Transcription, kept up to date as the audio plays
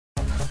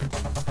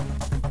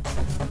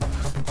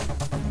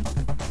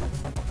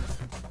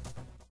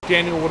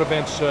Daniel, what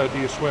events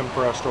do you swim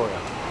for Astoria?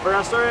 For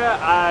Astoria,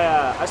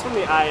 I swim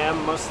the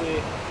IM mostly.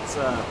 It's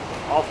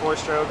all 4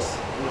 strokes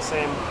in the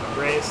same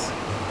race,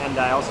 and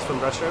I also swim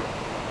breaststroke.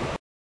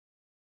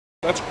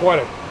 That's quite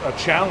a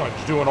challenge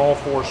doing all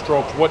 4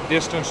 strokes. What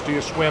distance do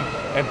you swim?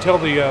 And tell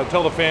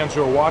the fans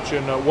who are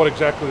watching what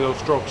exactly those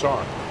strokes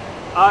are.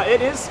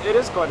 It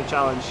is quite a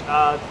challenge.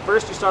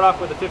 First, you start off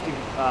with a 50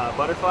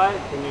 butterfly,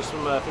 then you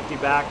swim a 50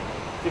 back,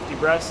 50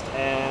 breast,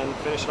 and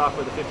finish it off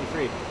with a 50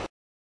 free.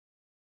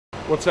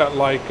 What's that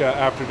like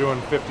after doing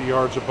 50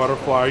 yards of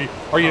butterfly?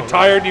 Are you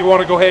tired? Do you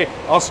want to go, hey,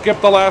 I'll skip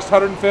the last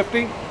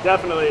 150?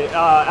 Definitely.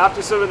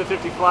 After swimming the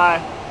 50 fly,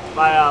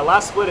 my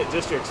last split at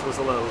districts was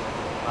a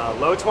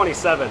low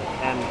 27,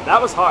 and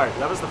that was hard.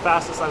 That was the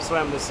fastest I've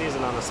swam this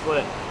season on a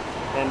split,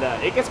 and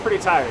it gets pretty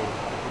tiring.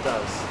 It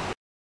does.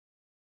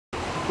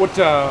 What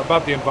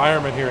about the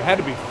environment here? It had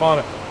to be fun.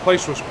 The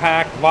place was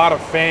packed, a lot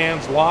of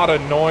fans, a lot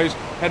of noise.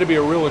 Had to be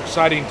a real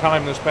exciting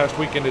time this past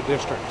weekend at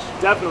districts.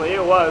 Definitely,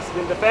 it was. I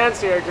mean, the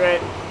fans here are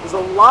great. There's a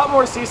lot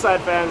more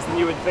Seaside fans than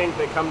you would think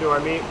that come to our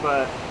meet,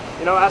 but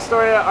you know,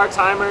 Astoria, our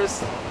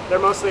timers, they're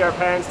mostly our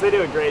parents. They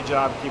do a great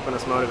job keeping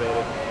us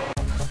motivated.